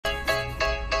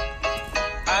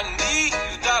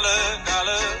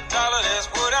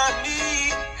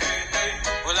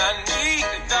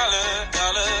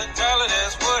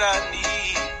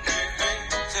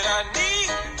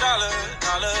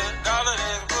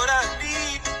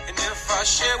I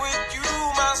share with you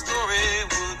my story,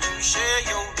 would you share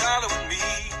your dollar with me?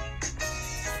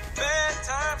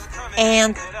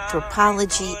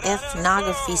 Anthropology,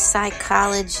 ethnography,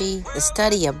 psychology, the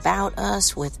study about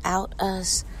us, without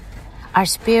us, our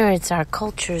spirits, our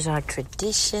cultures, our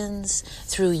traditions,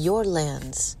 through your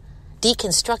lens,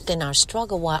 deconstructing our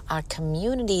struggle while our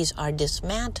communities are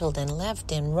dismantled and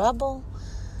left in rubble.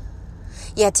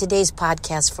 Yeah, today's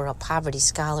podcast for a Poverty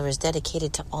Scholar is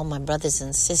dedicated to all my brothers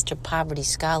and sister poverty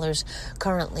scholars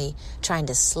currently trying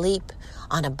to sleep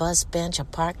on a bus bench, a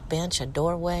park bench, a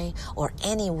doorway, or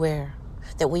anywhere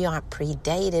that we aren't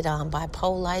predated on by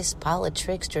police,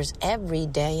 politricksters every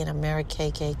day in America,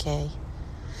 KKK.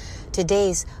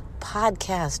 Today's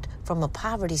podcast from a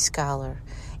Poverty Scholar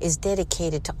is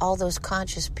dedicated to all those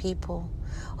conscious people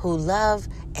who love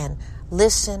and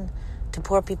listen to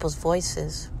poor people's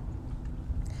voices,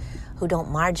 who don't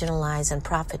marginalize and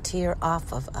profiteer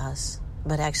off of us,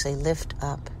 but actually lift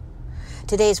up.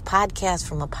 Today's podcast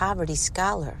from a Poverty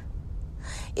Scholar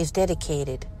is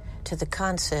dedicated to the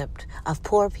concept of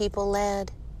poor people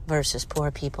led versus poor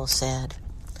people said.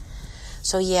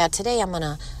 So yeah, today I'm going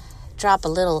to drop a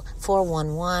little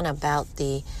 411 about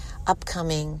the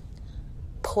upcoming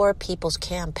Poor People's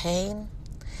Campaign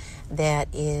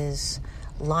that is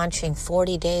launching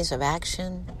 40 days of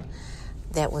action,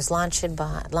 that was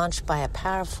launched by a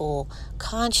powerful,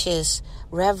 conscious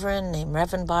reverend named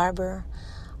Reverend Barber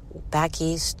back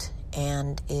east,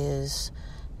 and is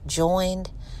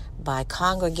joined by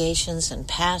congregations and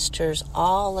pastors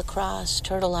all across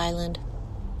Turtle Island.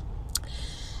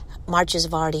 Marches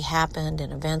have already happened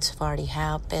and events have already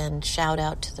happened. Shout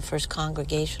out to the First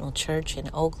Congregational Church in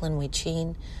Oakland,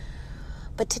 Wechin.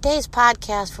 But today's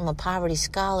podcast from a Poverty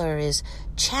Scholar is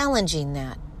challenging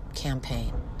that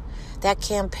campaign. That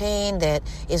campaign that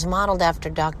is modeled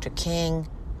after Dr. King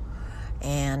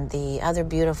and the other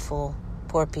beautiful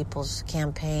Poor People's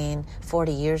Campaign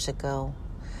 40 years ago,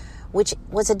 which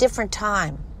was a different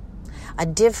time, a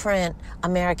different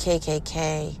America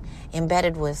KKK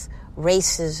embedded with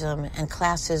racism and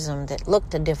classism that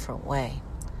looked a different way.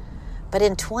 But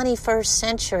in 21st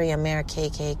century America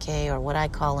KKK, or what I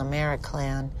call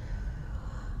AmeriClan,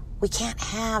 we can't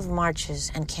have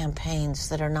marches and campaigns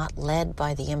that are not led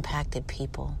by the impacted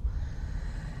people.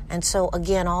 And so,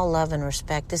 again, all love and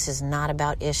respect. This is not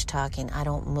about ish talking. I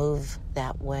don't move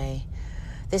that way.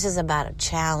 This is about a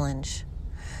challenge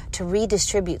to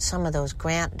redistribute some of those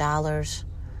grant dollars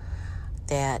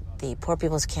that the Poor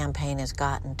People's Campaign has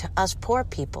gotten to us poor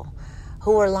people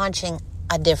who are launching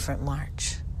a different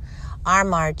march. Our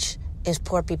march is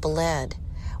poor people led.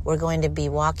 We're going to be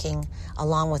walking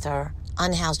along with our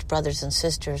unhoused brothers and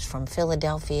sisters from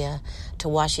Philadelphia to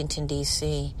Washington,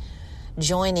 D.C.,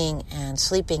 joining and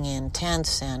sleeping in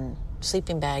tents and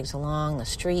sleeping bags along the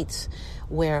streets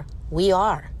where we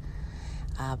are.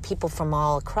 People from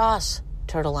all across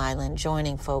Turtle Island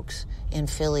joining folks in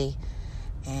Philly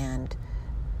and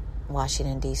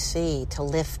Washington, D.C. to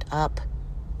lift up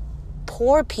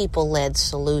poor people-led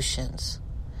solutions.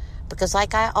 Because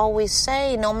like I always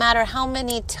say, no matter how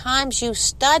many times you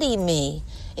study me,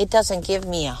 it doesn't give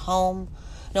me a home.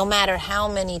 No matter how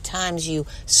many times you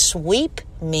sweep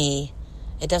me,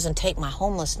 it doesn't take my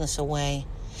homelessness away.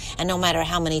 And no matter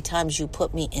how many times you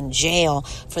put me in jail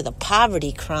for the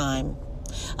poverty crime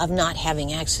of not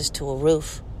having access to a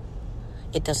roof,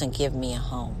 it doesn't give me a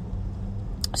home.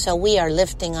 So we are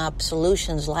lifting up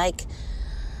solutions like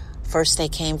First They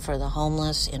Came for the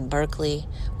Homeless in Berkeley,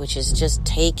 which has just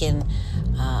taken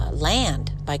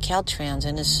land by Caltrans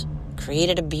and has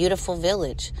created a beautiful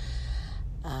village.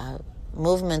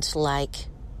 Movements like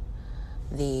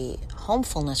the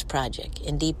Homefulness Project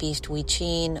in Deep East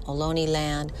Wechin, Ohlone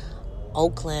Land,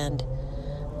 Oakland,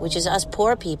 which is us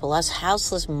poor people, us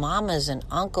houseless mamas and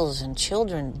uncles and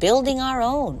children, building our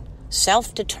own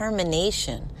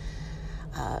self-determination,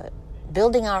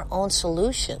 building our own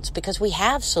solutions, because we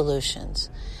have solutions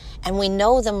and we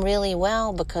know them really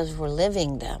well because we're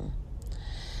living them.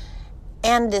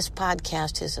 And this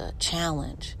podcast is a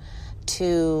challenge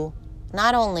to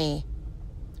not only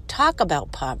talk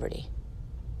about poverty,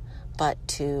 but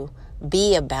to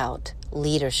be about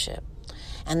leadership.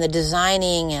 And the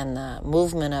designing and the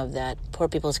movement of that Poor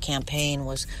People's Campaign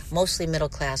was mostly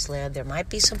middle-class led. There might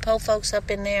be some po folks up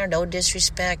in there, no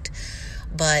disrespect,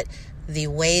 but the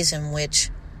ways in which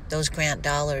those grant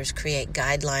dollars create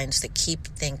guidelines that keep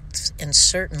things in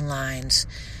certain lines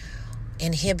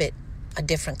inhibit a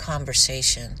different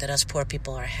conversation that us poor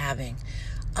people are having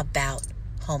about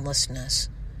homelessness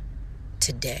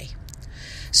today.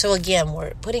 So again,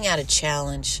 we're putting out a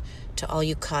challenge to all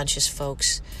you conscious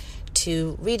folks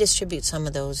to redistribute some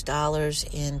of those dollars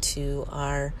into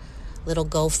our little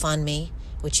GoFundMe,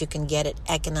 which you can get at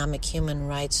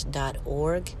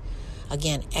economichumanrights.org.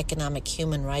 Again,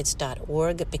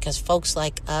 economichumanrights.org, because folks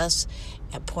like us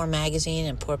at Poor Magazine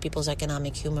and Poor People's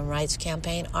Economic Human Rights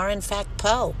Campaign are in fact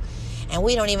PO. And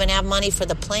we don't even have money for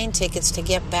the plane tickets to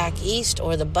get back east,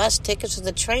 or the bus tickets or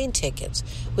the train tickets.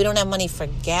 We don't have money for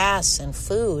gas and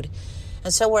food.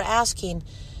 And so we're asking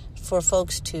for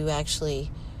folks to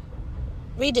actually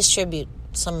redistribute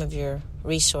some of your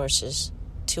resources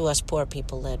to us Poor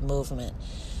People-led movement,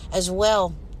 as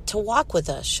well to walk with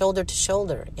us shoulder to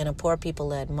shoulder in a Poor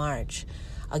People-led march.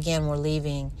 Again, we're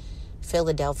leaving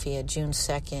Philadelphia June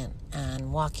 2nd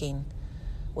and walking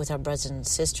with our brothers and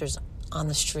sisters on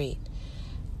the street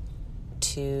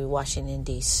to Washington,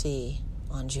 D.C.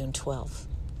 on June 12th.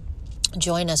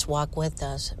 Join us, walk with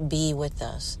us, be with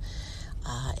us,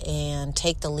 and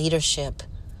take the leadership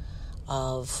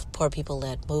of Poor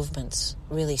People-led movements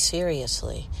really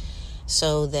seriously,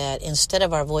 so that instead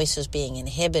of our voices being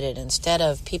inhibited, instead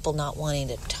of people not wanting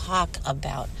to talk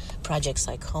about projects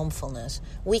like homefulness,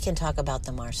 we can talk about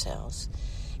them ourselves,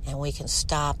 and we can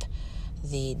stop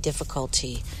the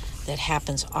difficulty that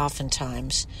happens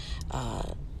oftentimes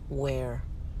where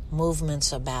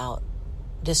movements about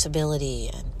disability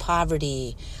and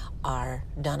poverty are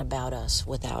done about us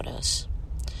without us.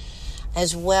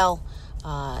 As well,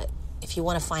 if you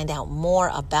want to find out more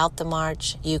about the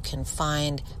march, you can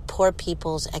find Poor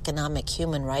People's Economic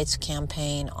Human Rights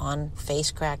Campaign on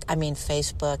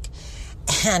Facebook.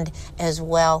 And as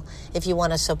well, if you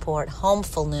want to support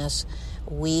homefulness,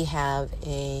 we have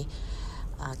a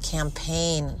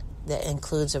campaign that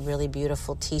includes a really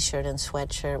beautiful t-shirt and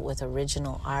sweatshirt with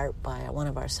original art by one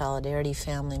of our Solidarity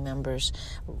family members,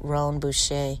 Roan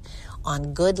Boucher,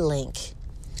 on GoodLink.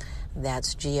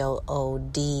 That's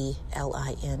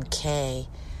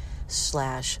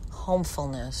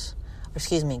GoodLink/homefulness.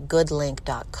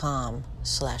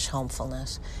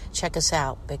 goodlink.com/homefulness. Check us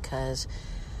out, because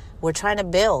we're trying to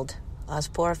build, us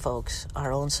poor folks,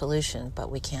 our own solution,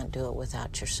 but we can't do it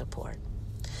without your support.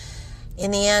 In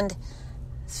the end,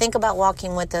 think about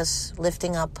walking with us,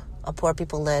 lifting up a Poor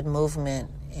People-led movement,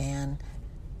 and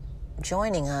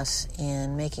joining us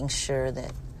in making sure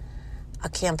that a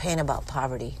campaign about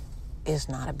poverty is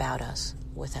not about us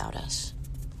without us.